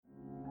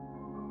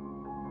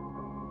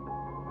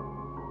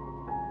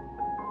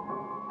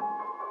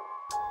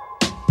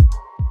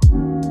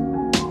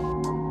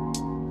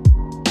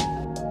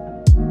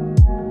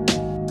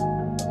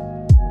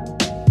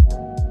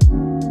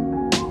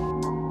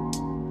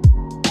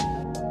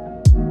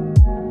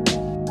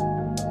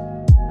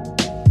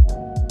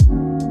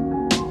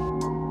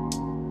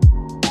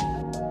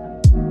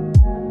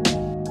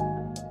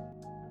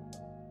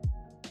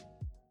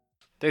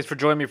Thanks for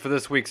joining me for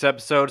this week's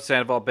episode,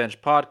 Sandoval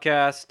Bench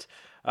Podcast.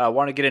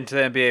 Want to get into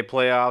the NBA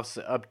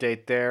playoffs,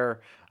 update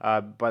there.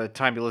 By the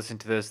time you listen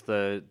to this,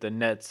 the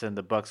Nets and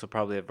the Bucks will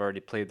probably have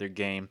already played their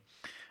game.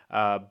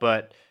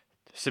 But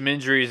some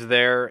injuries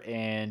there,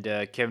 and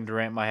Kevin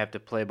Durant might have to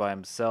play by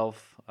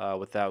himself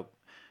without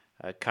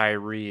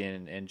Kyrie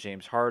and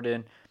James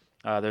Harden.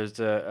 There's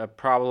a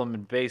problem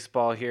in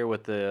baseball here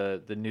with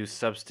the new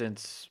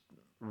substance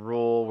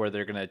rule where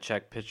they're going to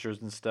check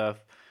pitchers and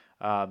stuff.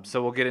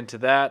 So we'll get into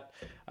that.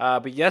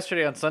 But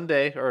yesterday on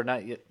Sunday, or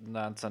not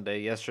on Sunday,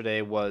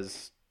 yesterday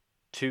was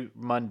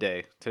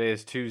Monday. Today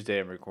is Tuesday.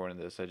 I'm recording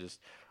this. I just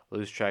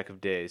lose track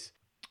of days.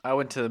 I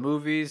went to the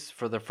movies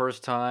for the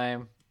first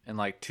time in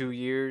like 2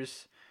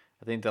 years.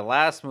 I think the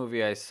last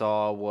movie I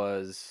saw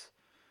was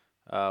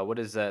what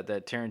is that?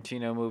 That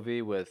Tarantino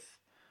movie with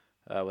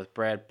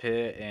Brad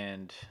Pitt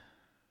and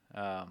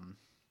um,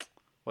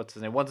 what's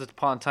his name? Once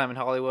Upon a Time in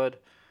Hollywood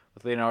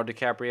with Leonardo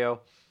DiCaprio.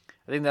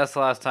 I think that's the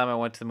last time I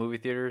went to the movie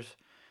theaters,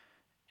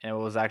 and it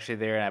was actually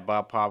there, and I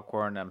bought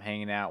popcorn, and I'm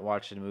hanging out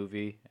watching a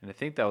movie, and I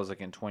think that was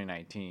like in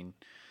 2019.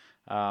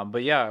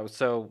 But yeah,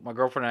 so my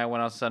girlfriend and I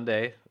went on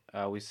Sunday.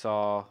 We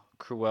saw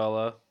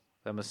Cruella,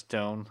 Emma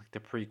Stone, like the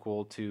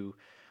prequel to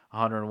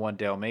 101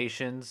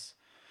 Dalmatians.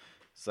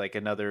 It's like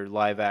another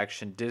live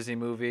action Disney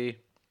movie.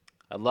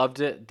 I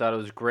loved it. Thought it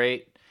was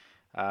great.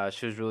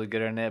 She was really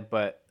good in it,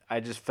 but I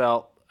just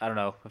felt, I don't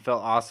know, it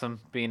felt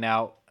awesome being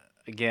out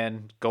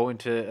again, going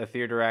to a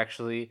theater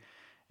actually,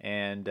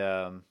 and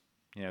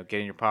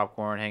getting your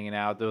popcorn, hanging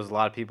out. There was a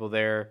lot of people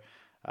there.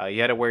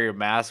 You had to wear your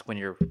mask when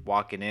you're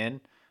walking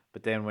in,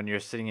 but then when you're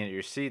sitting in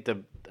your seat,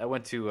 I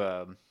went to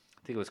I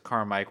think it was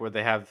Carmike where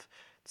they have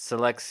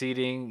select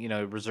seating,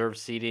 reserved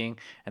seating,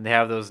 and they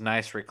have those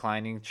nice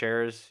reclining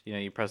chairs.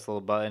 You press the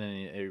little button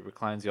and it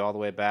reclines you all the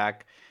way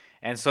back.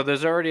 And so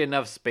there's already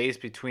enough space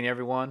between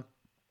everyone.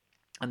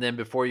 And then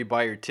before you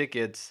buy your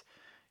tickets,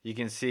 you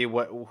can see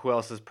who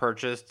else has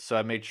purchased. So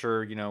I made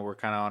sure we're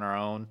kind of on our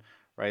own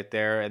right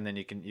there, and then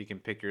you can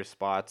pick your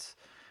spots.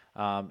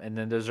 And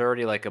then there's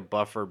already like a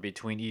buffer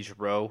between each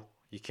row.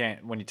 You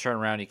can't when you turn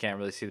around, you can't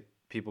really see the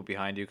people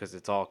behind you because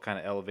it's all kind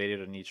of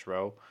elevated on each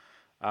row.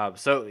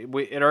 So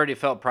it already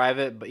felt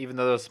private, but even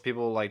though there was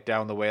people like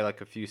down the way,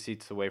 like a few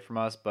seats away from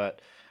us,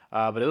 but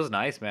it was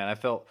nice, man. I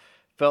felt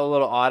a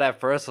little odd at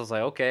first. I was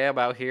like, okay, I'm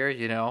out here.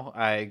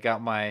 I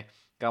got my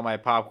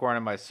popcorn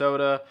and my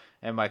soda,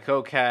 and my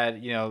Coke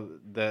had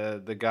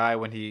the guy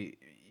when he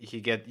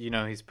get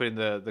he's putting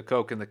the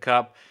Coke in the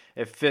cup.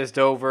 It fizzed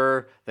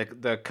over.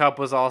 The cup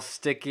was all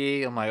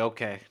sticky. I'm like,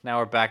 okay, now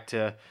we're back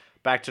to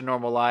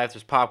normal life.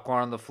 There's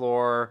popcorn on the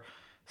floor,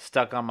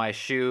 stuck on my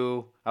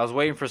shoe. I was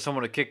waiting for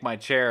someone to kick my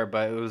chair,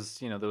 but it was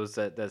there was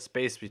that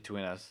space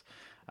between us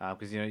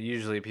because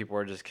usually people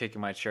are just kicking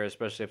my chair,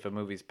 especially if a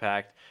movie's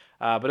packed.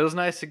 But it was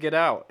nice to get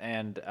out,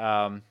 and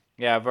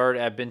yeah,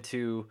 I've been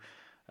to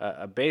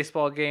a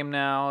baseball game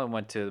now and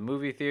went to the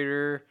movie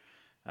theater.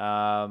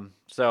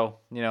 So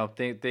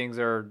things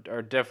are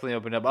definitely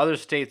opened up. Other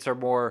states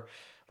are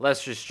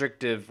less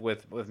restrictive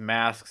with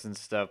masks and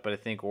stuff, but I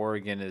think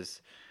Oregon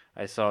is.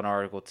 I saw an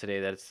article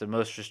today that it's the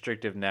most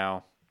restrictive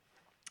now.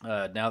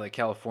 Now that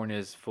California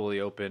is fully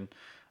open,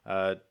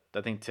 I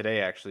think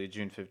today actually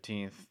June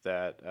 15th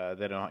that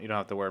you don't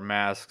have to wear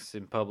masks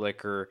in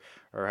public or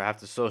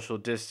have to social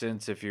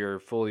distance if you're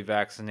fully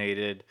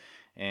vaccinated,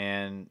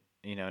 and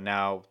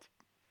now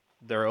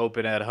they're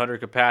open at 100%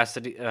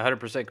 capacity.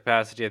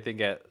 I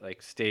think at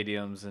like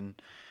stadiums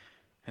and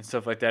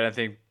stuff like that. I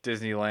think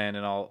Disneyland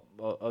and all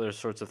other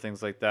sorts of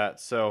things like that.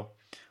 So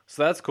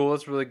that's cool.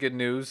 It's really good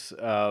news.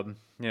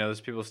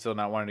 There's people still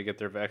not wanting to get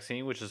their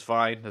vaccine, which is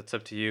fine. That's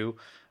up to you.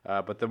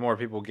 But the more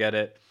people get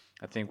it,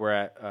 I think we're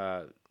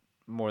at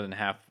more than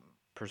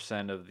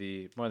 50%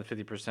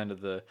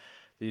 of the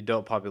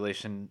adult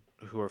population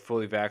who are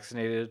fully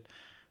vaccinated,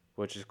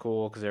 which is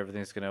cool because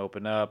everything's going to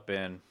open up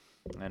and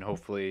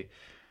hopefully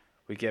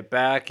we get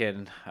back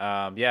and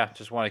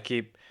just want to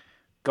keep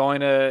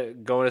going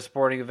to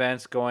sporting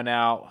events, going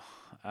out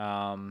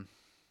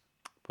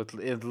with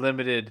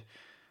limited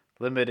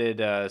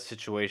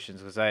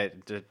situations because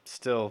it's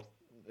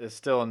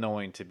still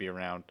annoying to be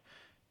around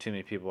too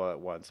many people at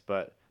once.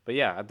 But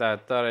yeah, I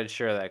thought I'd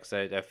share that because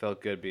I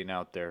felt good being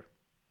out there.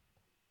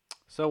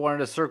 So I wanted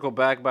to circle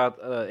back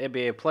about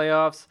NBA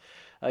playoffs.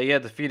 You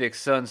had the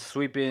Phoenix Suns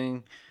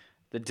sweeping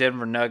the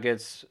Denver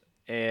Nuggets,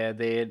 and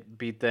they had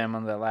beat them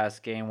on that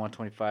last game,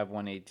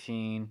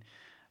 125-118.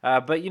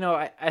 But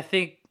I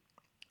think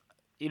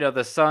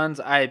the Suns.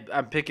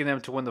 I'm picking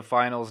them to win the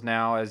finals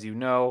now, as you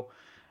know,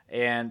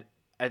 and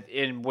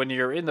when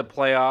you're in the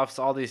playoffs,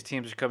 all these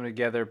teams are coming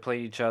together,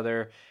 playing each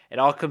other. It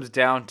all comes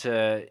down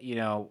to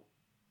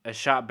a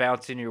shot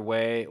bouncing your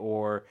way,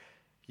 or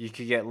you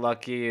could get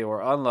lucky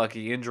or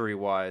unlucky injury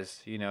wise.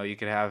 You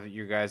could have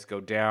your guys go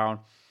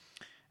down.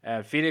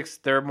 Phoenix,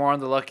 they're more on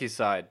the lucky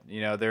side.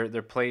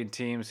 They're playing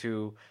teams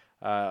who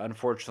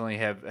unfortunately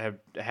have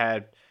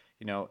had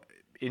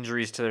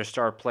injuries to their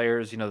star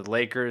players. The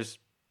Lakers,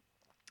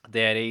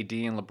 they had AD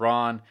and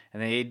LeBron,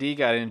 and then AD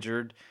got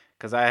injured,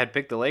 because I had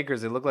picked the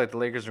Lakers. It looked like the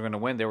Lakers were going to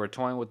win. They were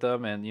toying with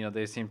them, and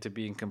they seemed to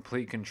be in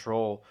complete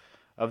control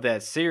of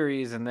that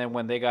series. And then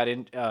when they got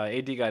in,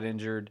 AD got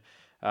injured.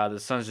 The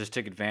Suns just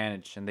took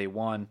advantage and they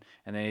won.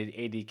 And then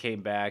AD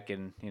came back,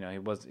 and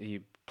he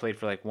played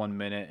for like 1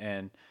 minute,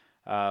 and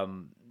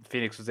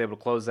Phoenix was able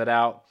to close that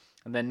out.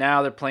 And then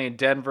now they're playing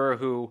Denver,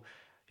 who,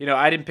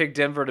 I didn't pick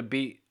Denver to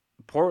beat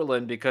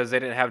Portland because they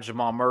didn't have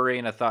Jamal Murray,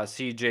 and I thought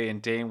CJ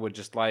and Dame would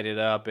just light it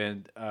up,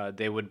 and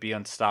they would be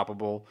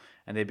unstoppable,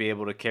 and they'd be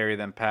able to carry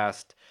them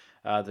past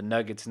the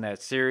Nuggets in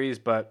that series.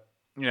 But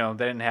that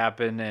didn't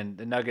happen, and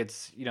the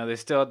Nuggets, they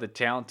still had the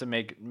talent to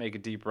make a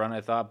deep run,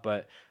 I thought,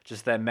 but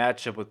just that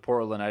matchup with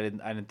Portland, I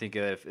didn't think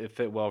it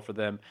fit well for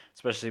them,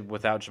 especially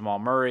without Jamal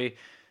Murray.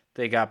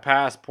 They got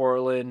past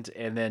Portland,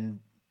 and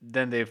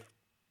then they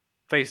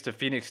faced a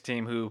Phoenix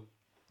team who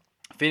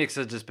Phoenix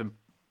has just been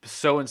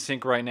so in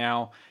sync right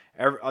now.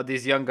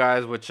 These young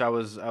guys, which I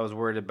was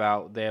worried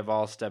about, they have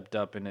all stepped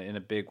up in a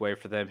big way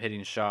for them,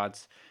 hitting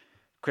shots.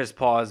 Chris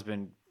Paul has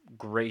been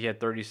great. He had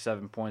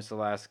 37 points the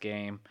last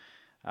game.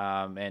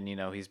 And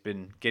he's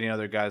been getting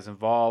other guys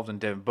involved, and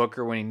Devin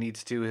Booker, when he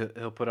needs to,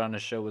 he'll put on a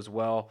show as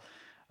well.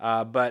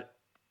 But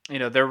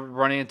they're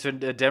running into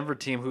a Denver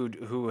team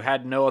who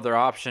had no other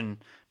option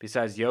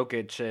besides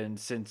Jokic, and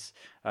since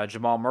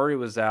Jamal Murray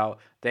was out,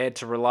 they had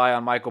to rely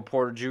on Michael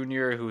Porter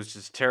Jr., who was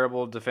just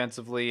terrible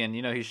defensively, and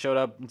he showed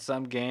up in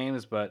some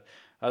games, but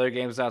other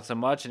games not so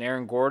much. And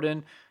Aaron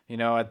Gordon,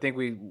 I think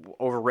we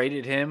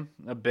overrated him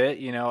a bit.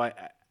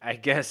 I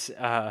guess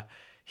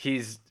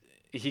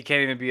he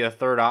can't even be a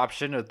third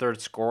option, a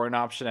third scoring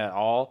option at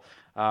all.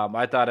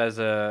 I thought as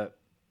a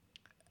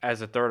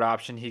third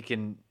option, he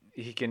can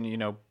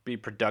be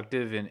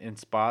productive in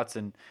spots,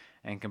 and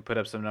can put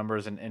up some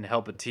numbers, and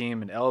help a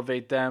team and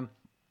elevate them.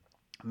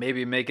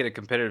 Maybe make it a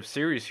competitive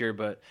series here,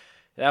 but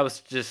that was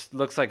just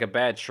looks like a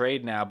bad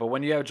trade now. But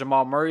when you have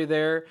Jamal Murray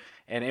there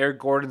and Eric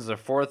Gordon's the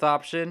fourth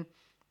option,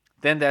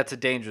 then that's a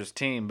dangerous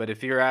team. But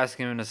if you're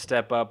asking him to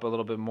step up a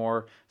little bit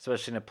more,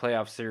 especially in a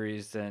playoff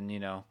series, then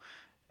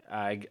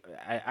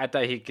I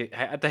thought he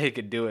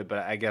could do it, but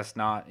I guess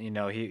not.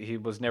 He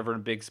was never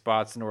in big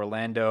spots in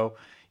Orlando.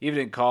 Even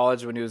in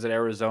college, when he was at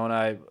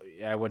Arizona,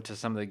 I went to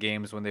some of the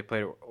games when they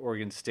played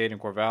Oregon State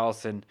and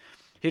Corvallis, and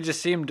he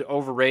just seemed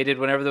overrated.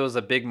 Whenever there was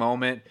a big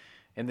moment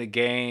in the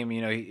game,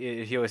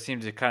 he always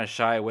seemed to kind of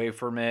shy away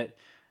from it,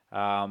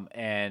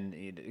 and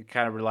he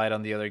kind of relied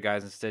on the other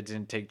guys instead.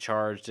 Didn't take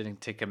charge,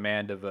 didn't take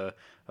command of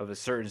a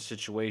certain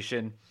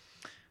situation.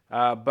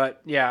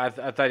 But yeah,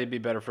 I thought he'd be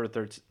better for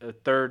a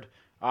third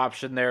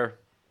option there.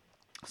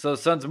 So the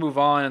Suns move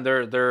on, and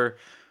they're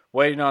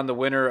waiting on the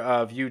winner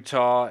of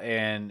Utah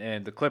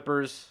and the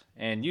Clippers.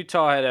 And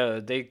Utah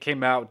they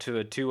came out to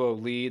a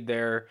 2-0 lead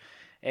there,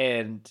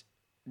 and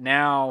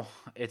now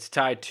it's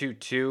tied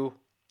 2-2.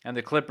 And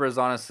the Clippers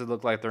honestly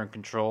look like they're in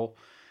control.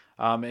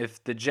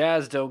 If the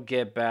Jazz don't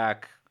get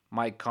back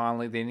Mike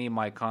Conley, they need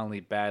Mike Conley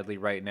badly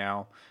right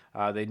now.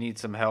 They need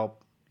some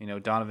help.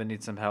 Donovan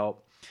needs some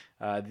help.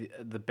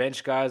 The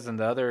bench guys and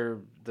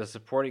the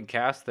supporting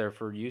cast there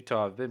for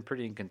Utah have been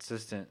pretty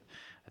inconsistent.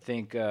 I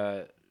think,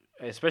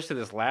 especially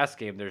this last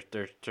game,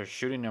 their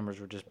shooting numbers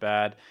were just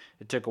bad.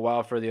 It took a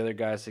while for the other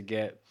guys to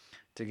get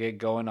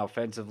going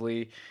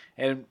offensively,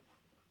 and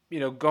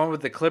going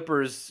with the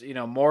Clippers,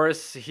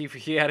 Morris,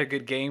 he had a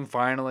good game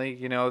finally.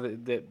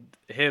 That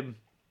him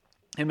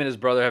and his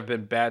brother have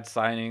been bad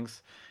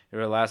signings.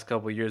 The last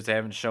couple of years they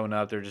haven't shown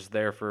up. They're just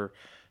there for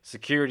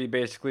security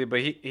basically, but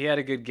he had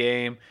a good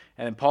game,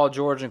 and then Paul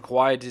George and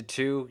Kawhi did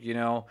too.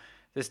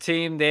 This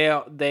team,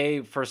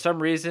 they for some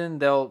reason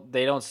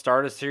they don't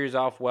start a series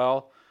off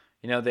well.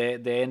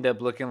 They end up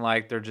looking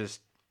like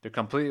they're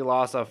completely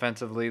lost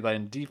offensively.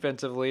 Like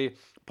defensively,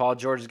 Paul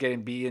George is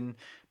getting beaten.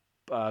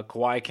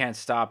 Kawhi can't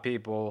stop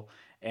people,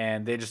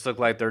 and they just look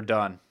like they're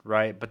done,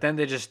 right? But then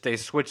they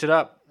switch it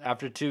up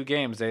after 2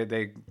 games.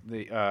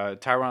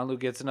 Tyronn Lue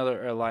gets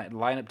another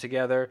lineup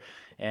together,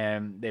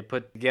 and they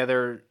put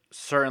together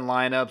certain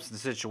lineups and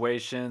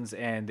situations,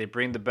 and they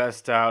bring the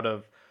best out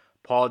of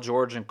Paul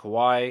George and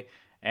Kawhi.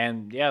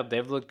 And yeah,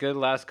 they've looked good the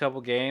last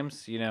couple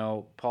games.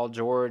 Paul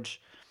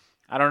George,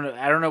 I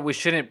don't know. We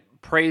shouldn't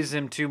praise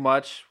him too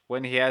much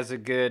when he has a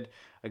good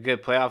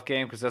playoff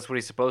game, because that's what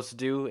he's supposed to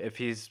do. If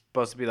he's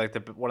supposed to be like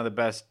one of the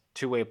best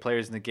two-way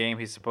players in the game,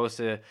 he's supposed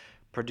to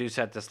produce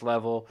at this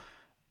level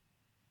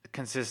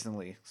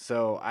consistently.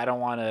 So I don't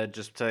want to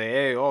just say,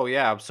 hey, oh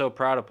yeah, I'm so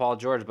proud of Paul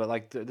George, but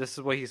like this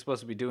is what he's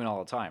supposed to be doing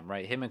all the time,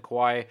 right? Him and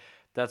Kawhi,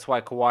 that's why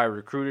Kawhi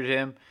recruited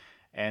him,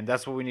 and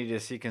that's what we need to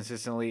see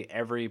consistently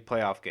every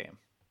playoff game.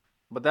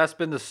 But that's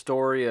been the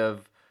story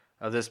of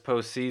this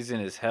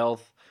postseason is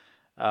health.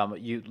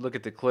 You look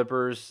at the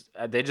Clippers;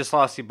 they just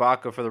lost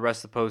Ibaka for the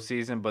rest of the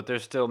postseason, but they're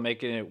still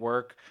making it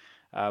work.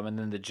 And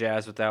then the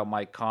Jazz without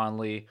Mike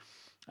Conley.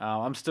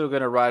 I'm still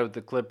gonna ride with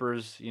the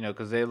Clippers,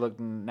 because they look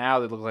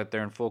like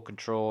they're in full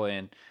control,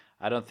 and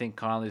I don't think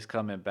Conley's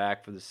coming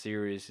back for the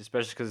series,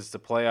 especially because it's the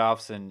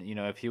playoffs, and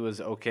if he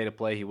was okay to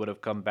play, he would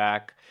have come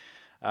back.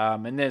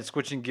 And then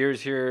switching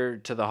gears here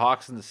to the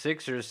Hawks and the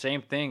Sixers,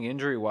 same thing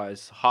injury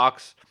wise.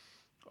 Hawks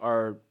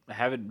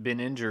haven't been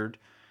injured,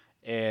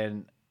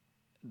 and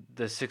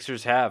the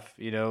Sixers have.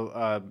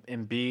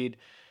 Embiid,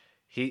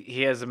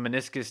 he has a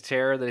meniscus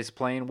tear that he's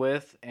playing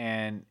with,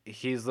 and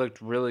he's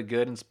looked really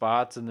good in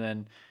spots. And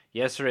then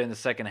yesterday in the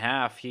second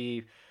half,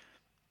 he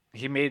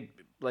made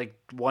like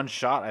one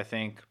shot, I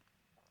think,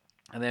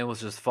 and then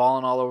was just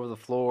falling all over the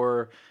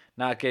floor,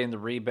 not getting the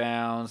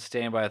rebounds,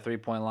 staying by a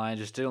 3-point line.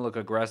 Just didn't look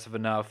aggressive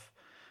enough.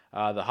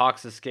 The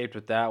Hawks escaped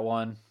with that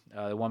one.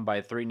 They won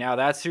by 3. Now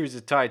that series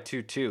is tied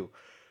 2-2.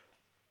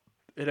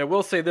 And I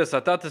will say this: I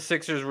thought the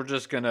Sixers were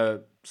just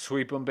gonna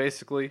sweep them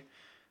basically,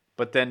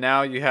 but then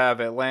now you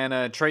have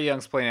Atlanta. Trae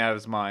Young's playing out of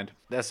his mind.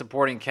 That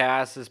supporting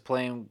cast is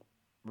playing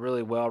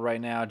really well right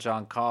now.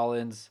 John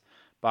Collins,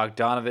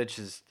 Bogdanovich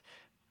is.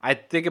 I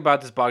think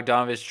about this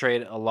Bogdanovich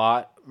trade a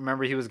lot.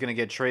 Remember, he was going to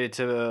get traded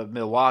to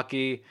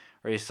Milwaukee,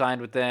 or he signed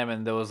with them,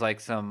 and there was like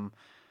some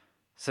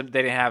they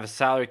didn't have a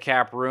salary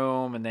cap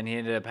room, and then he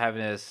ended up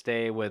having to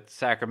stay with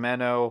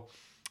Sacramento,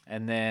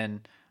 and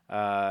then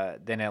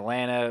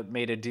Atlanta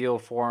made a deal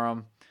for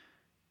him.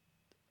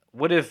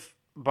 What if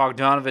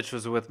Bogdanovich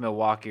was with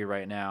Milwaukee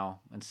right now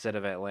instead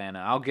of Atlanta?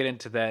 I'll get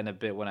into that in a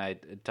bit when I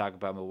talk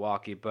about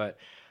Milwaukee, but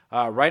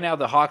right now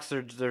the Hawks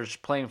they're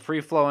playing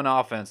free flowing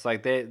offense,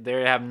 like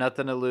they have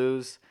nothing to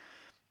lose,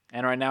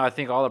 and right now I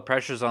think all the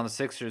pressure's on the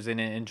Sixers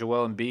in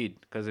Joel Embiid,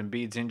 because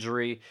Embiid's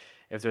injury.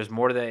 If there's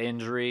more to that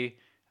injury,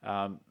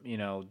 than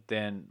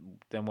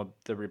what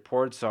the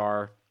reports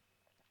are,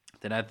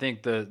 then I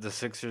think the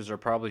Sixers are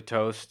probably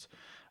toast.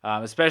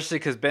 Especially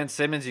because Ben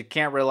Simmons, you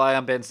can't rely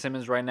on Ben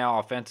Simmons right now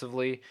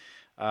offensively,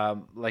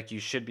 like you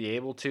should be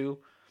able to.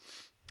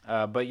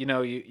 But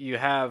you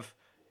have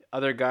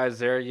other guys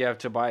there. You have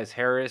Tobias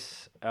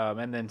Harris,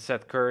 and then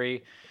Seth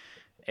Curry,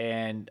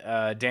 and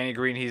Danny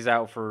Green. He's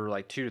out for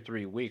like 2 to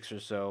 3 weeks or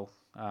so.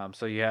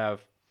 So you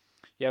have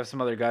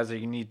some other guys that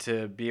you need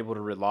to be able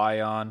to rely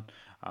on,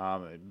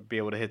 be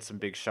able to hit some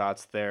big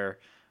shots there.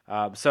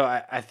 So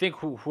I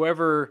think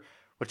whichever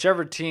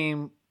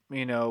team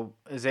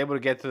is able to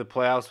get to the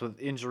playoffs with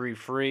injury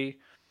free,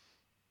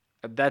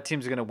 that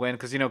team's going to win,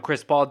 because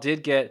Chris Paul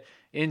did get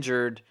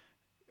injured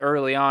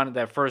early on in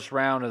that first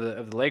round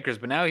of the Lakers,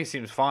 but now he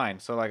seems fine.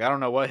 So like I don't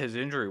know what his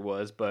injury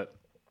was, but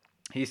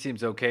he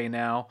seems okay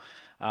now.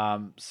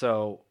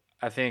 So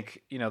I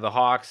think the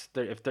Hawks,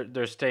 if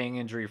they're staying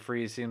injury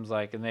free, it seems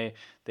like, and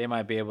they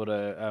might be able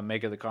to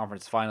make it the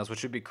conference finals,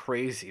 which would be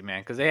crazy,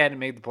 man, because they hadn't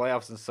made the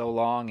playoffs in so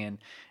long,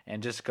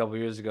 and just a couple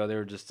years ago they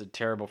were just a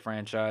terrible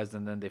franchise,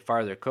 and then they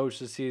fired their coach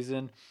this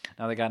season.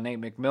 Now they got Nate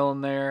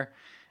McMillan there,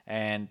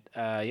 and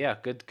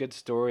good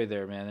story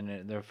there, man,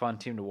 and they're a fun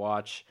team to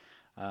watch.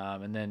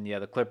 And then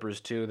the Clippers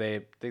too.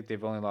 They think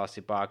they've only lost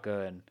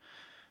Ibaka, and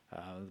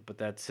but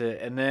that's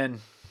it. And then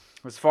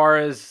as far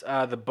as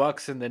the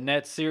Bucks and the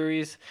Nets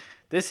series,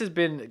 this has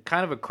been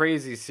kind of a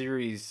crazy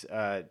series.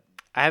 I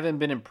haven't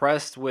been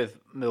impressed with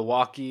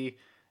Milwaukee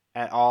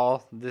at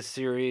all this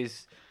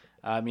series.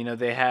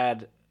 They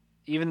had,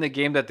 even the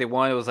game that they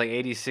won, it was like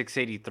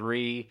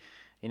 86-83.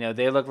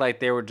 They looked like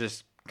they were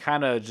just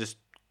kind of just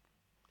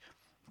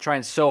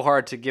trying so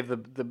hard to give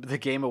the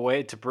game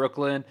away to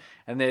Brooklyn,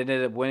 and they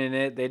ended up winning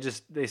it.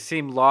 They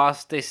seem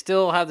lost. They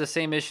still have the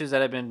same issues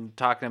that I've been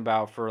talking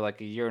about for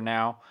like a year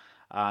now.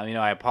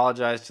 I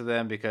apologize to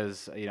them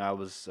because I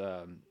was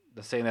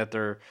saying that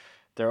they're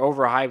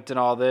overhyped and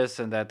all this,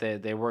 and that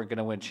they weren't going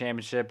to win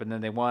championship, and then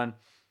they won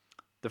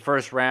the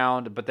first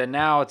round. But then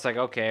now it's like,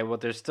 okay, well,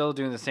 they're still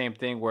doing the same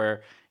thing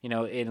where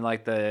in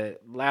like the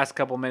last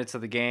couple minutes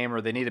of the game, or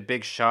they need a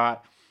big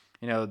shot.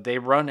 They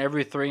run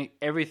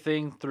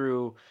everything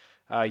through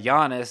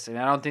Giannis, and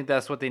I don't think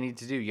that's what they need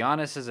to do.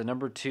 Giannis is a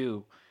number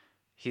 2.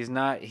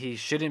 He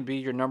shouldn't be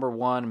your number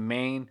 1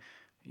 main,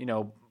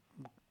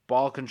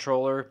 ball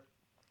controller,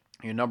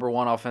 your number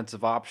 1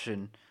 offensive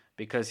option,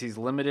 because he's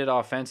limited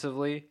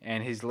offensively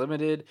and he's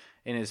limited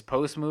in his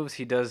post moves.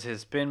 He does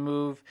his spin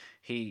move.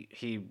 He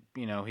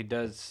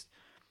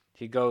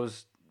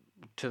goes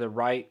to the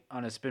right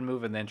on a spin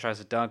move and then tries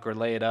to dunk or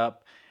lay it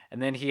up.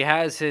 And then he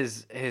has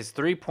his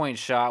 3-point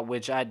shot,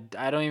 which I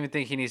don't even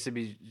think he needs to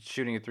be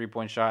shooting a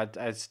 3-point shot.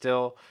 I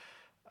still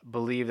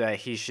believe that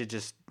he should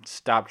just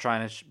stop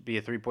trying to be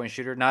a 3-point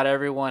shooter. Not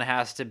everyone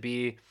has to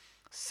be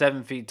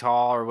 7 feet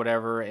tall or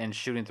whatever and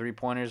shooting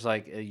 3-pointers.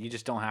 Like, you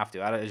just don't have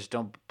to. I just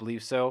don't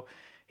believe so.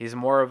 He's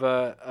more of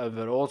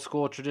an old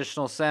school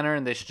traditional center,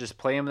 and they should just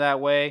play him that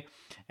way,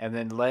 and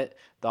then let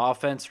the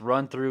offense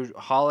run through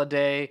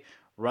Holiday,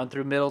 run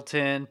through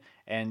Middleton.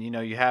 And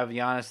you have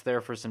Giannis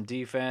there for some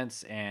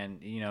defense,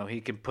 and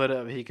he could put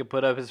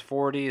up his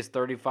 40, his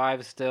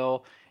 35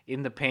 still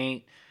in the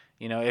paint.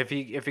 If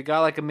he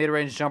got like a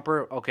mid-range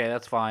jumper, okay,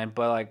 that's fine.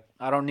 But like,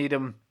 I don't need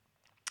him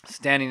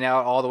standing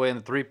out all the way in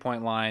the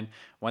 3-point line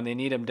when they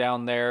need him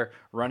down there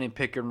running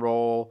pick and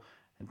roll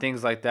and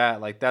things like that.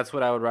 Like, that's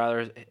what I would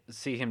rather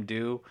see him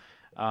do.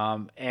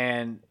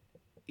 And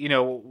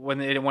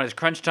when it's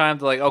crunch time,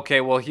 they're like,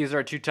 okay, well, he's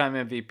our 2-time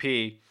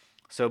MVP.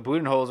 So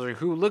Budenholzer,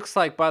 who looks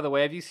like, by the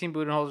way, have you seen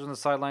Budenholzer on the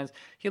sidelines?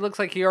 He looks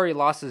like he already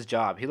lost his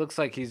job. He looks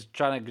like he's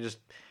trying to just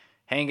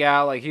hang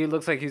out. Like he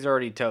looks like he's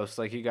already toast.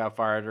 Like he got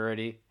fired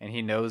already, and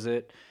he knows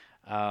it.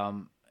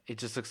 It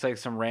just looks like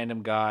some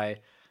random guy,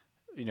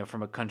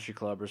 from a country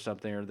club or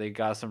something, or they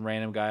got some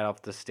random guy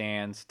off the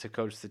stands to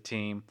coach the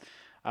team.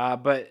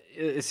 But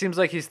it seems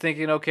like he's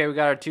thinking, okay, we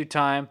got our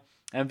two-time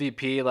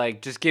MVP.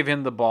 Like, just give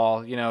him the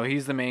ball.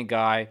 He's the main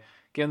guy.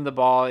 Give him the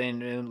ball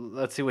and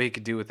let's see what he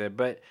could do with it.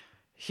 But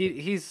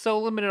he's so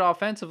limited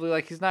offensively.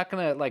 Like, he's not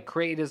gonna like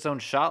create his own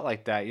shot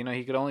like that.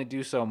 He could only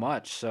do so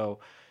much. So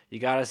you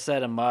got to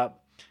set him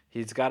up.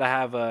 He's got to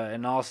have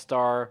an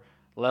all-star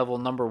level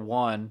number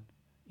one,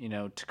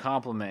 to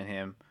complement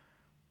him,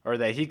 or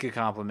that he could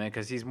complement,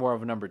 because he's more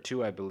of a number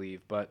two, I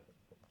believe. But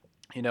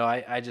I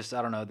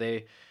don't know.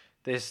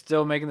 They're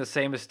still making the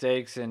same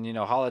mistakes, and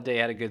Holiday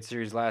had a good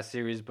series last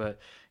series, but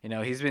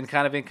he's been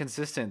kind of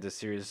inconsistent this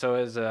series. So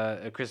is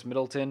Chris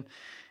Middleton,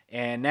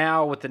 and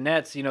now with the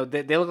Nets, they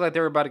look like they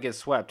were about to get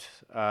swept,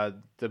 the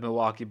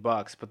Milwaukee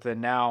Bucks. But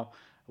then now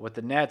with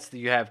the Nets,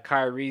 you have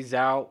Kyrie's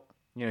out.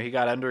 He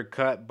got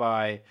undercut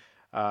by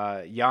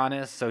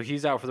Giannis, so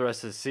he's out for the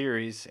rest of the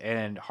series.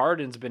 And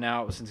Harden's been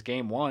out since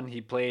game one.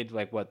 He played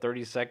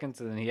 30 seconds,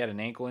 and then he had an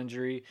ankle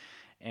injury.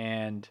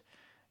 And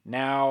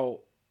now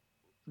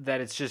that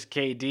it's just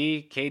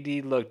KD, he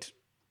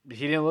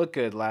didn't look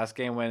good last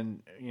game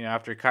when,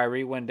 after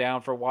Kyrie went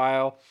down for a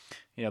while.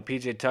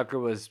 PJ Tucker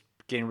was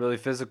getting really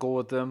physical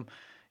with them.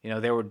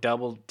 They were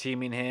double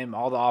teaming him.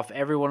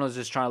 Everyone was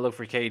just trying to look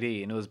for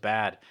KD, and it was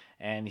bad.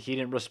 And he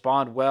didn't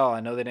respond well.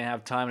 I know they didn't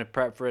have time to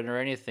prep for it or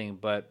anything,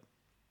 but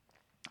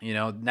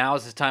now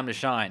is his time to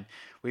shine.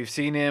 We've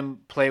seen him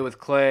play with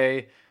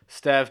Clay,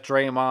 Steph,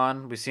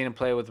 Draymond. We've seen him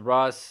play with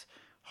Russ,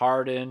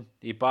 Harden,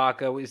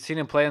 Ibaka. We've seen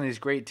him play on these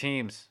great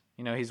teams.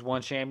 He's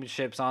won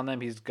championships on them.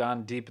 He's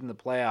gone deep in the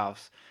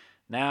playoffs.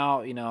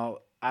 Now,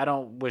 I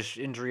don't wish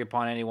injury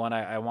upon anyone.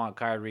 I want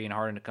Kyrie and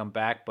Harden to come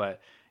back,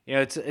 but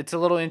it's a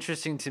little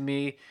interesting to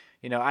me.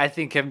 I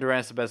think Kevin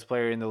Durant's the best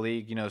player in the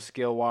league.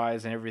 Skill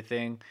wise and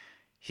everything.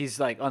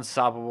 He's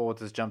unstoppable with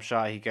his jump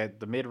shot. He got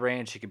the mid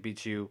range. He could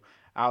beat you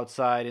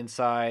outside,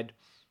 inside.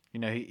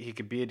 He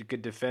could be a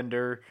good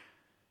defender.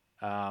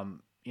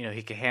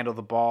 He could handle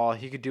the ball.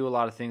 He could do a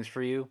lot of things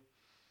for you.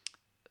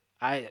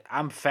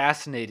 I'm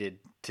fascinated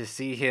to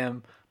see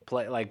him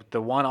play, like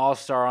the one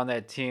all-star on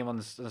that team on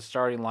the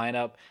starting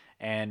lineup,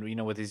 and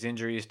with his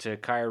injuries to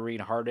Kyrie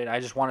and Harden. I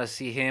just want to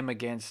see him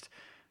against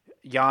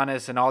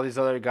Giannis and all these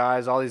other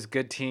guys, all these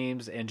good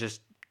teams, and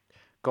just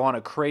go on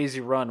a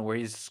crazy run where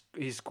he's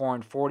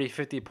scoring 40,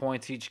 50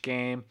 points each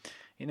game.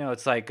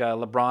 It's like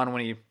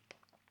LeBron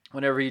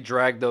whenever he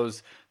dragged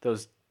those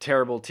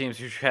terrible teams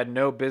who had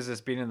no business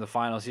being in the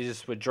finals. He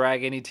just would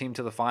drag any team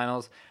to the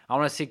finals. I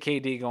want to see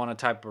KD go on a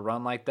type of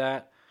run like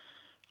that.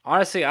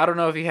 Honestly, I don't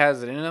know if he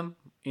has it in him,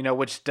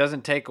 which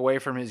doesn't take away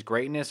from his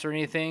greatness or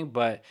anything,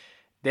 but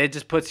that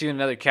just puts you in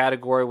another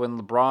category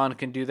when LeBron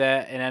can do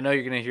that. And I know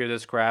you're going to hear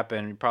this crap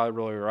and you probably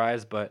roll your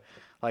eyes, but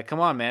come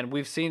on, man.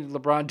 We've seen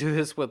LeBron do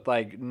this with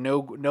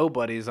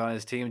nobodies on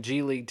his team,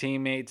 G League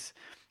teammates,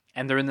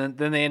 and then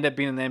they end up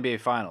being in the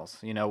NBA Finals.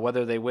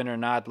 Whether they win or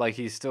not,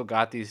 he's still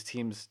got these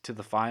teams to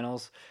the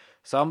finals.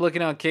 So I'm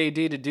looking on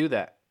KD to do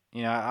that.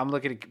 I'm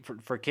looking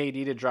for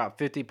KD to drop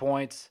 50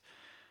 points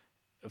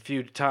a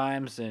few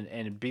times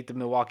and beat the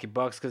Milwaukee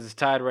Bucks, because it's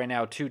tied right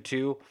now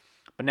 2-2.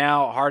 But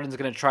now Harden's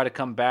going to try to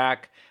come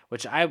back,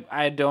 which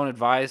I don't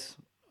advise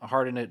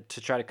Harden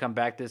to try to come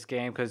back this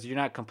game, because you're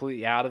not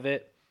completely out of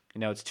it.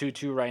 It's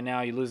 2-2 right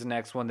now. You lose the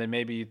next one, then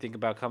maybe you think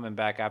about coming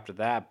back after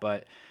that.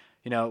 But,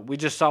 we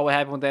just saw what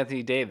happened with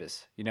Anthony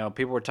Davis.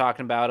 People were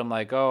talking about him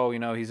like, oh,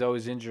 he's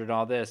always injured and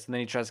all this. And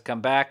then he tries to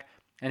come back,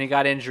 and he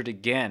got injured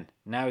again.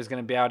 Now he's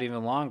going to be out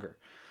even longer.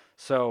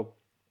 So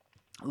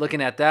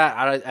looking at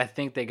that, I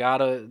think they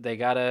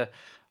gotta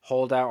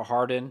hold out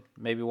Harden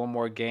maybe one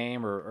more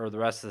game or the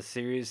rest of the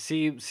series.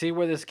 See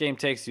where this game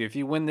takes you. If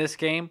you win this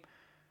game,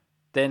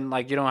 then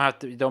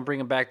don't bring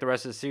him back the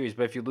rest of the series.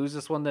 But if you lose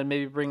this one, then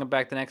maybe bring him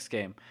back the next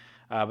game.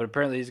 But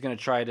apparently he's going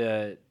to try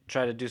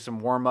to do some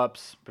warm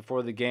ups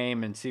before the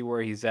game and see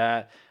where he's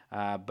at.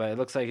 But it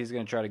looks like he's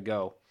going to try to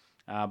go.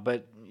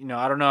 But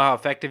I don't know how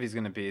effective he's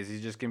going to be. Is he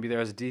just going to be there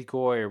as a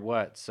decoy or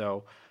what?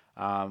 So.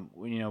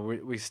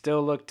 We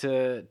still look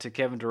to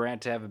Kevin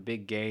Durant to have a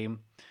big game,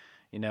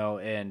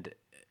 and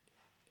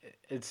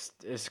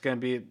it's going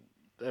to be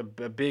a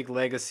big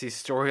legacy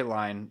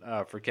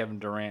storyline for Kevin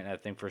Durant, I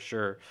think, for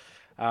sure.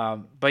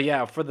 But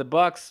yeah, for the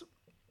Bucks,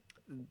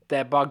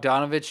 that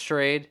Bogdanovich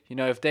trade,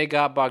 if they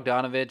got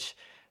Bogdanovich,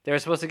 they were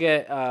supposed to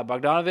get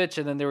Bogdanovich,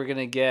 and then they were going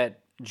to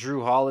get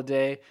Drew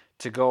Holiday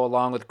to go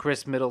along with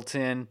Chris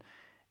Middleton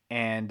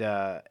and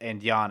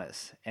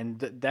Giannis. And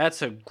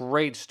that's a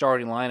great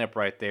starting lineup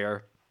right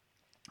there.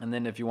 And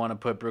then if you want to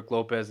put Brook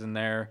Lopez in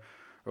there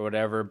or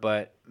whatever,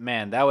 but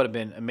man, that would have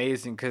been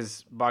amazing,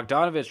 because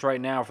Bogdanovich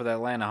right now for the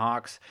Atlanta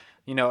Hawks,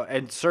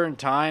 at certain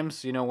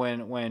times,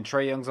 when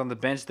Trae Young's on the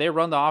bench, they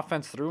run the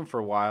offense through him for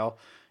a while,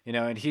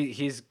 and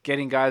he's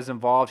getting guys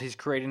involved. He's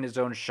creating his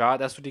own shot.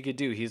 That's what he could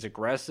do. He's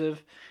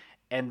aggressive.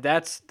 And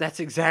that's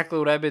exactly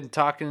what I've been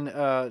talking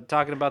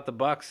about the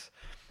Bucks.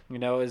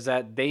 is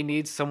that they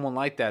need someone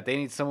like that. They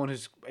need someone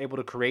who's able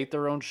to create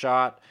their own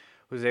shot,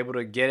 who's able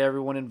to get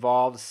everyone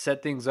involved,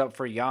 set things up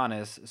for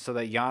Giannis, so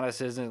that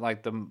Giannis isn't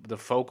like the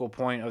focal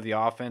point of the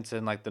offense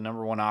and like the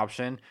number one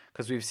option.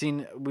 Because we've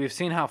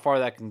seen how far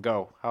that can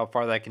go, how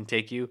far that can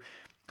take you.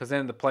 Because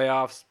then in the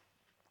playoffs,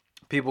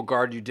 people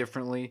guard you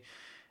differently,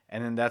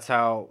 and then that's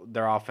how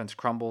their offense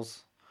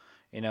crumbles.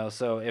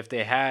 So if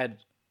they had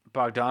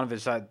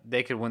Bogdanovich,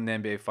 they could win the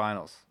NBA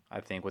Finals. I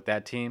think with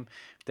that team,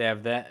 if they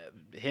have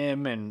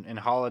him and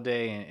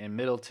Holiday and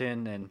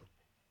Middleton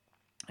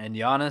and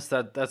Giannis,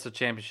 that's a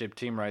championship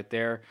team right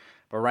there.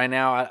 But right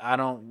now, I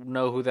don't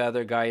know who the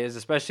other guy is,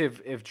 especially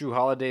if Drew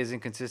Holiday is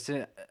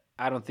inconsistent.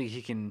 I don't think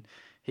he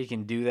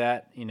can do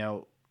that,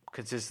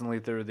 consistently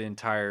through the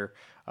entire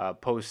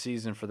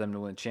postseason for them to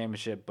win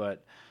championship.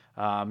 But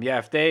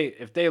yeah,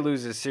 if they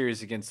lose this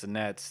series against the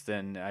Nets,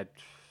 then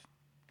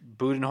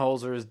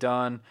Budenholzer is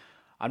done.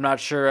 I'm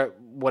not sure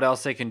what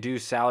else they can do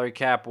salary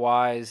cap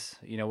wise,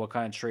 what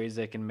kind of trades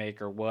they can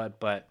make or what,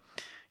 but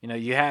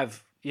you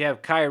have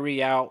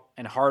Kyrie out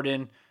and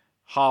Harden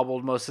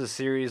hobbled most of the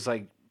series.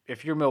 Like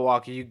if you're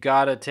Milwaukee, you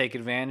gotta take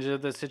advantage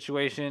of the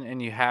situation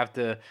and you have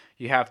to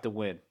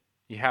win.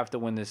 You have to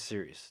win this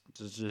series.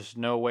 There's just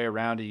no way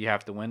around it. You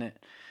have to win it.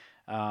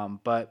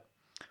 But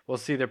we'll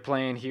see. They're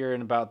playing here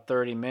in about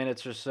 30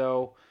 minutes or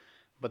so.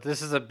 But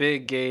this is a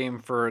big game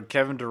for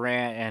Kevin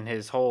Durant and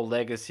his whole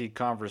legacy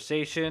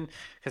conversation.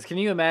 Because can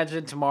you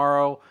imagine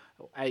tomorrow,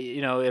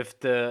 if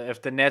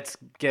the Nets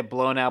get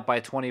blown out by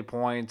 20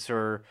 points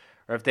or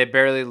if they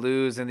barely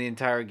lose in the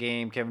entire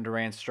game, Kevin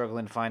Durant's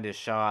struggling to find his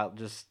shot.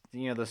 Just the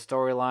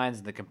storylines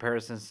and the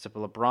comparisons to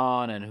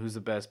LeBron and who's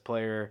the best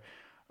player,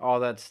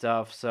 all that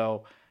stuff.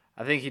 So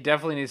I think he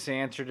definitely needs to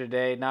answer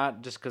today,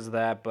 not just because of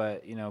that,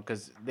 but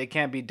because they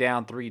can't be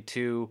down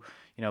 3-2,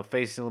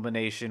 facing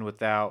elimination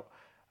without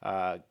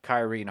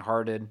Kyrie and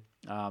Harden.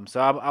 So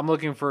I'm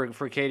looking for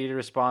KD to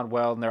respond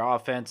well in their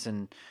offense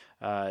and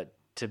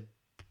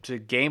to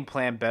game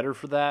plan better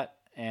for that,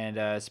 and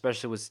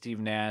especially with Steve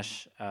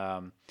Nash.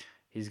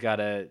 He's got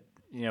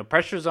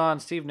pressure's on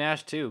Steve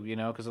Nash too,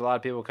 because a lot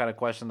of people kind of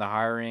question the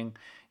hiring.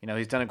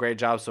 He's done a great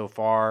job so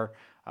far,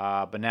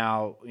 but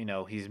now,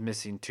 he's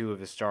missing two of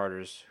his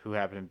starters who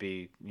happen to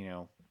be,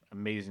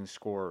 amazing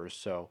scorers.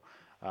 So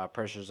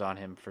pressure's on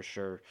him for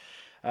sure.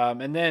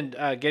 And then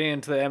getting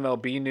into the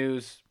MLB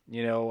news,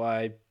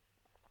 I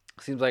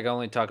seems like I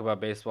only talk about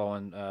baseball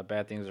when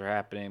bad things are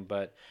happening,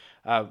 but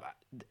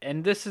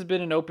and this has been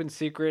an open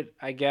secret,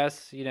 I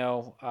guess.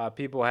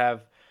 People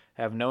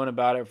have known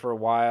about it for a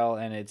while,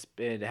 and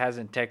it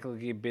hasn't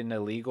technically been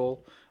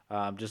illegal.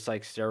 Just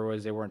like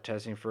steroids, they weren't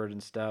testing for it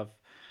and stuff.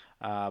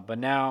 But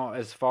now,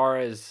 as far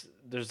as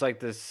there's like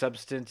this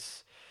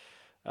substance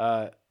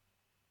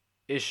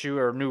issue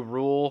or new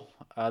rule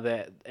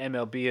that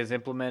MLB has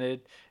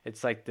implemented.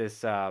 It's like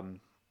this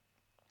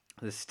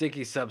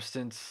sticky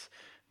substance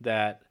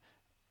that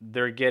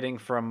they're getting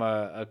from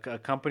a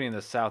company in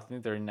the South. I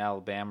think they're in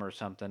Alabama or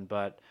something,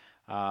 but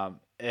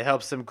it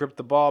helps them grip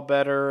the ball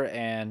better,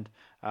 and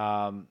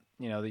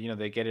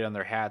they get it on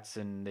their hats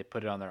and they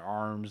put it on their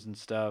arms and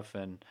stuff,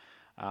 and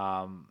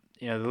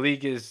the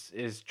league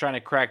is trying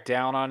to crack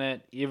down on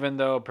it, even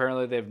though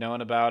apparently they've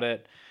known about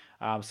it.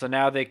 So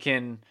now they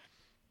can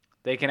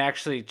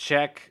actually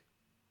check.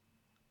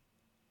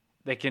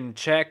 They can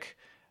check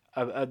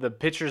the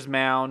pitcher's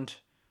mound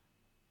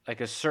like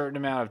a certain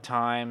amount of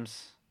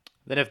times.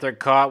 Then if they're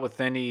caught with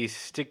any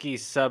sticky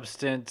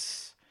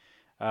substance,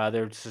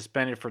 they're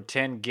suspended for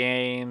 10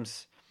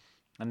 games.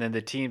 And then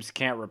the teams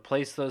can't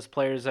replace those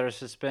players that are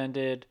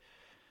suspended.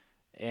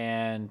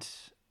 And,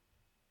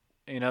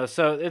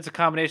 so it's a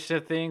combination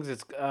of things.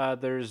 It's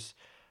there's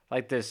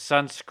like this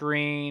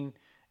sunscreen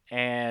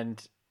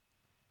and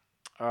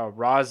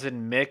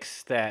rosin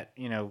mix that,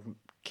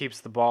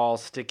 keeps the ball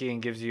sticky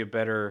and gives you a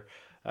better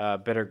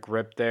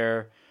grip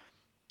there.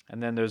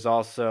 And then there's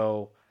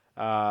also,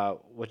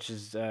 which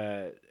is,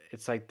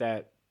 it's like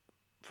that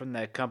from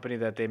that company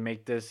that they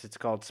make this. It's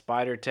called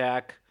Spider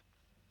Tack.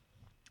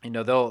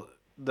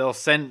 They're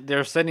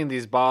sending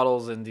these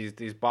bottles and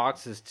these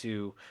boxes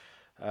to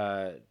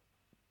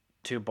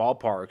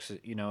ballparks,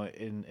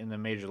 in the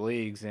major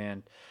leagues.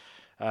 And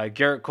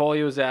Garrett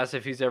Coley was asked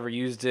if he's ever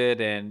used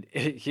it, and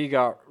he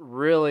got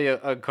really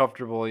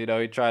uncomfortable. He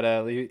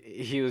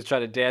was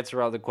trying to dance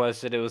around the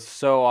question. It was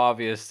so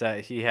obvious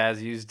that he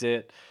has used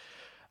it.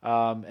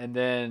 And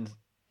then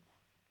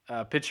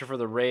pitcher for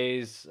the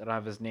Rays, I don't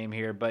have his name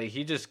here, but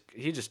he just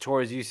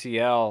tore his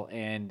UCL,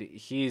 and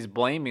he's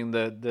blaming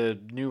the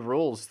new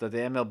rules that the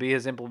MLB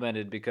has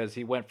implemented, because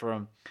he went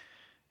from,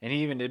 and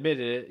he even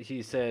admitted it.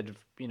 He said,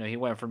 he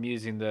went from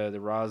using the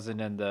rosin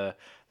and the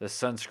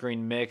sunscreen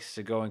mix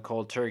to going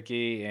cold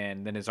turkey,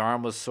 and then his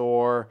arm was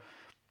sore,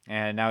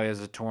 and now he has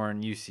a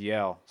torn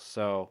UCL.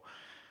 So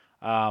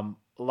a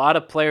lot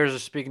of players are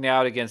speaking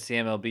out against the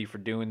MLB for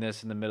doing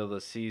this in the middle of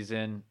the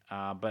season.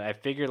 But I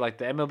figured like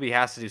the MLB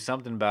has to do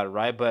something about it,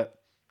 right? But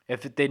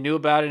if they knew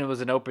about it and it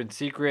was an open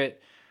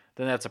secret,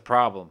 then that's a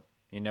problem.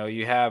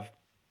 You had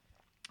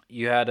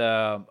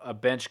a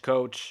bench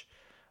coach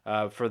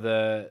for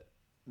the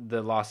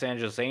the Los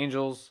Angeles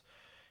Angels.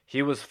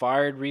 He was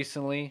fired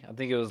recently. I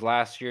think it was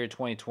last year,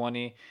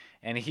 2020,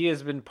 and he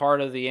has been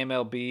part of the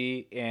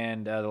MLB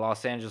and the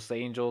Los Angeles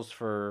Angels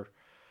for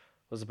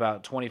was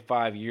about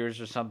 25 years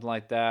or something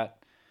like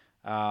that.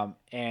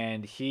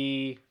 And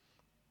he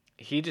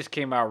just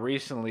came out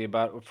recently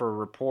about for a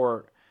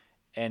report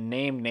and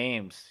named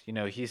names.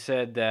 He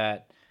said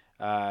that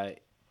uh,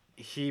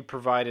 he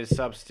provided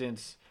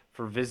substance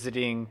for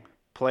visiting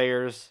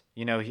players.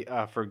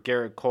 For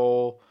Garrett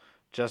Cole,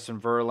 Justin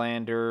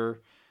Verlander,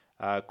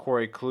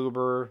 Corey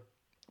Kluber,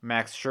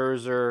 Max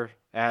Scherzer,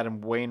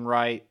 Adam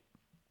Wainwright.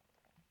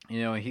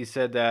 He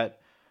said that.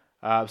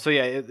 So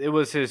yeah, it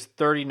was his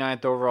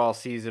 39th overall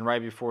season.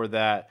 Right before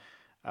that,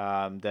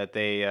 that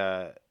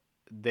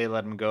they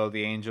let him go,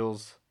 the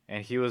Angels,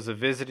 and he was a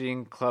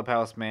visiting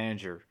clubhouse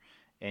manager,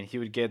 and he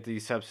would get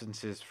these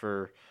substances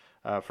for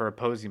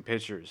opposing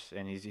pitchers,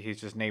 and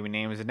he's just naming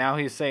names, and now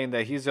he's saying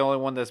that he's the only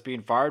one that's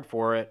being fired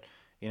for it.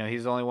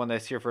 He's the only one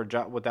that's here for a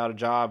job without a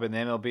job, and the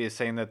MLB is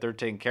saying that they're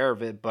taking care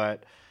of it,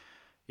 but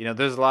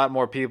there's a lot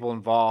more people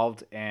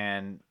involved,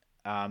 and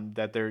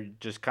that they're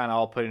just kind of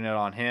all putting it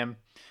on him.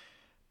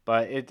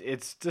 But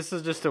it's this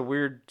is just a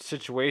weird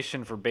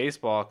situation for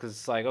baseball because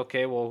it's like,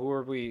 okay, well, who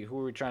are we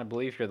trying to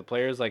believe here? The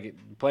players, like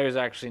the players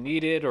actually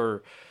need it,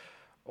 or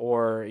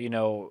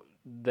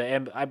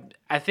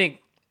I think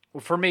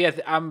for me,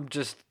 I'm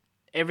just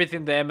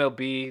everything the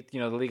MLB,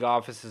 the league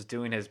office is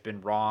doing has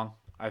been wrong.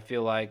 I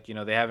feel like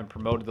they haven't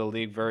promoted the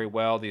league very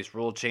well. These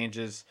rule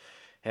changes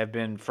have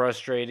been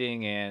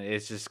frustrating, and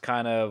it's just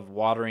kind of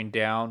watering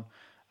down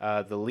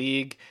the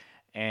league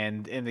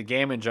and in the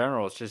game in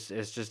general. It's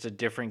just a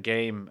different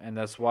game, and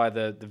that's why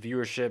the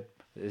viewership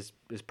is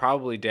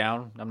probably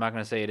down. I'm not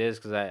going to say it is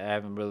because I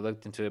haven't really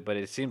looked into it, but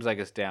it seems like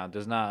it's down.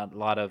 There's not a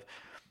lot of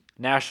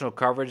national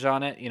coverage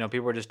on it.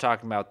 People are just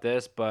talking about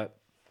this, but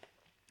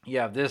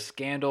yeah, this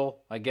scandal,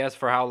 I guess,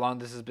 for how long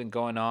this has been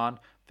going on,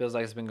 feels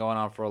like it's been going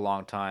on for a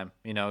long time.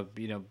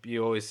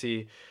 You always see,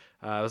 it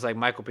was like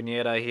Michael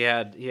Pineda. He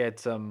had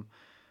some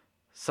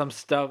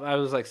stuff. I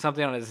was like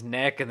something on his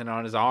neck and then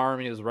on his arm.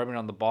 And he was rubbing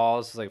on the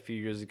balls. This was like a few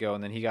years ago,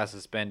 and then he got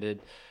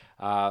suspended.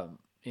 And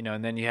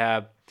then you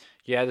had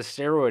the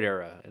steroid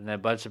era, and then a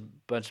bunch of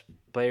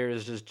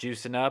players just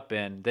juicing up,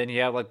 and then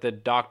you have like the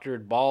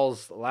doctored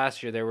balls.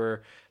 Last year they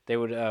would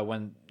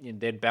when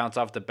they'd bounce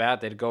off the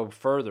bat, they'd go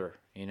further.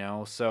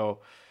 So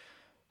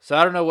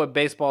I don't know what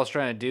baseball is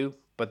trying to do,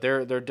 but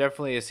they're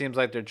definitely, it seems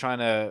like they're trying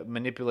to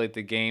manipulate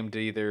the game to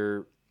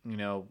either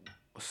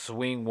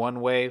swing one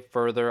way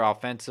further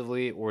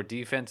offensively or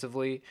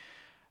defensively.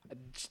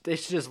 They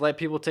should just let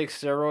people take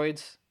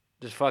steroids.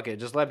 Just fuck it.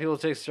 Just let people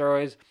take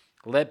steroids.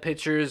 Let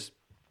pitchers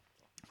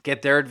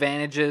get their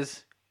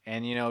advantages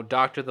and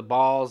doctor the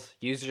balls,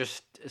 use your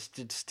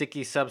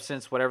sticky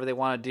substance, whatever they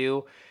want to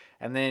do,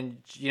 and then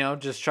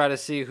just try to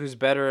see who's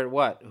better at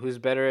what, who's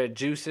better at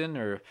juicing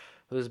or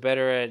who's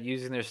better at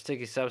using their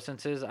sticky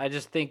substances. I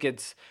just think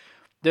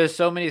there's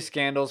so many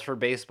scandals for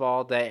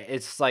baseball that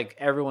it's like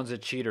everyone's a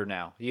cheater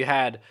now. You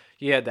had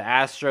the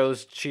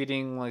Astros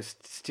cheating, like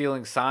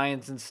stealing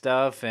signs and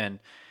stuff, and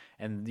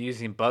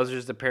using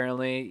buzzers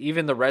apparently.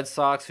 Even the Red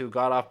Sox, who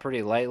got off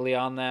pretty lightly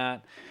on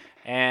that,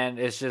 and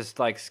it's just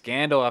like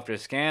scandal after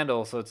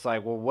scandal. So it's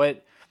like, well,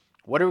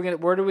 what are we gonna?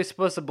 What are we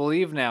supposed to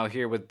believe now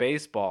here with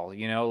baseball?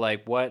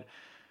 Like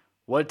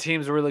what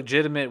teams were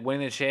legitimate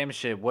winning the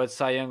championship? What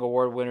Cy Young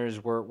Award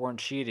winners weren't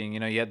cheating?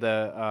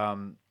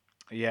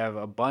 You have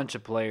a bunch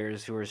of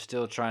players who are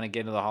still trying to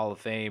get into the Hall of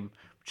Fame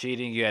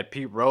cheating. You had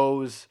Pete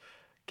Rose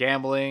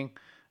gambling,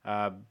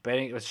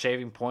 betting,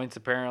 shaving points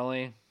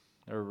apparently,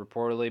 or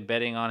reportedly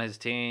betting on his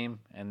team.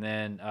 And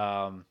then,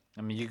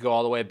 you go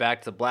all the way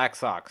back to the Black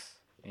Sox.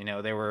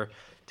 They were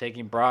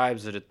taking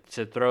bribes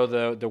to throw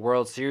the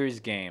World Series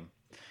game.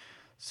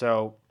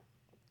 So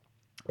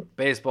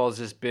baseball's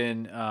just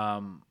been,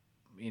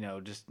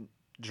 just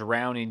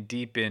drowning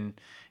deep in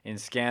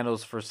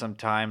scandals for some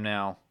time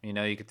now.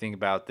 You could think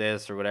about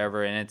this or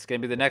whatever, and it's gonna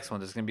be the next one.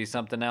 There's gonna be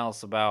something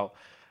else about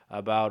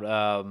I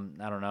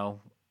don't know,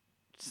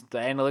 the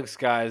analytics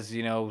guys,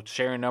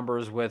 sharing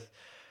numbers with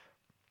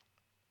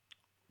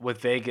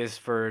Vegas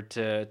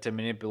to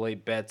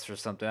manipulate bets or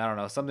something. I don't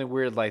know, something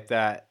weird like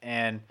that.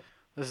 And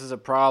this is a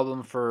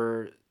problem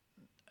for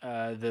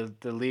the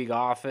league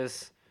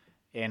office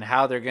and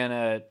how they're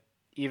gonna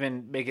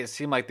even make it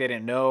seem like they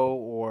didn't know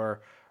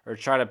or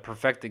try to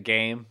perfect the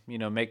game,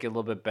 make it a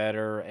little bit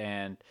better.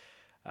 And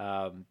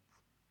I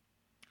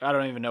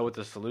don't even know what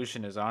the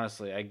solution is,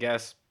 honestly. I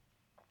guess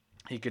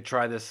he could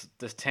try this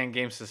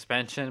 10-game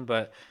suspension,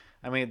 but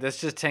I mean, that's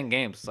just 10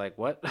 games. Like,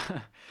 what?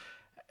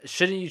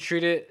 Shouldn't you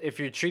treat it, if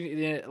you're treating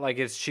it like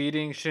it's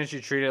cheating, shouldn't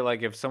you treat it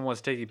like if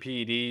someone's taking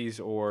PEDs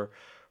or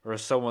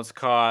someone's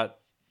caught,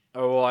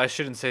 oh, well, I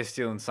shouldn't say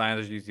stealing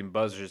signs or using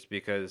buzzers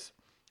because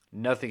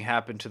nothing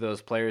happened to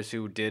those players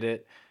who did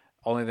it.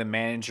 Only the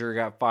manager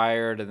got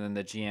fired and then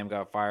the GM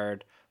got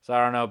fired. So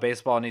I don't know.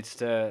 Baseball needs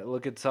to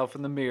look itself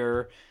in the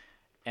mirror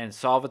and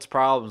solve its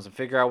problems and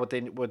figure out what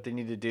they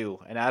need to do.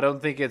 And I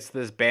don't think it's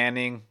this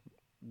banning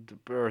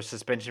or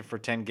suspension for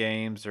 10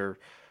 games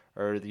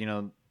or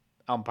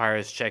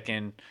umpires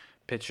checking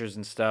pitchers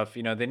and stuff.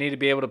 They need to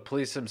be able to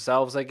police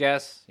themselves, I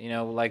guess.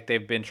 Like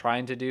they've been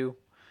trying to do.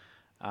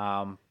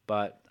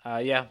 But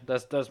yeah,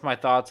 that's my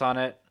thoughts on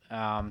it.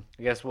 I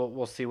guess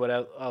we'll see what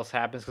else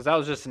happens, because that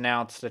was just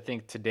announced, I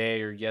think,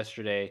 today or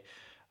yesterday,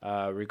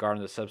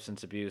 regarding the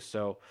substance abuse.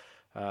 So,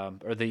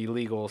 or the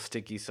illegal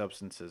sticky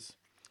substances.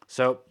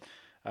 So,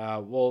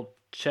 we'll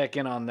check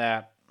in on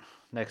that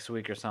next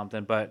week or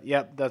something. But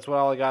yep, that's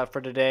all I got for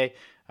today.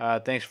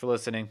 Thanks for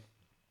listening.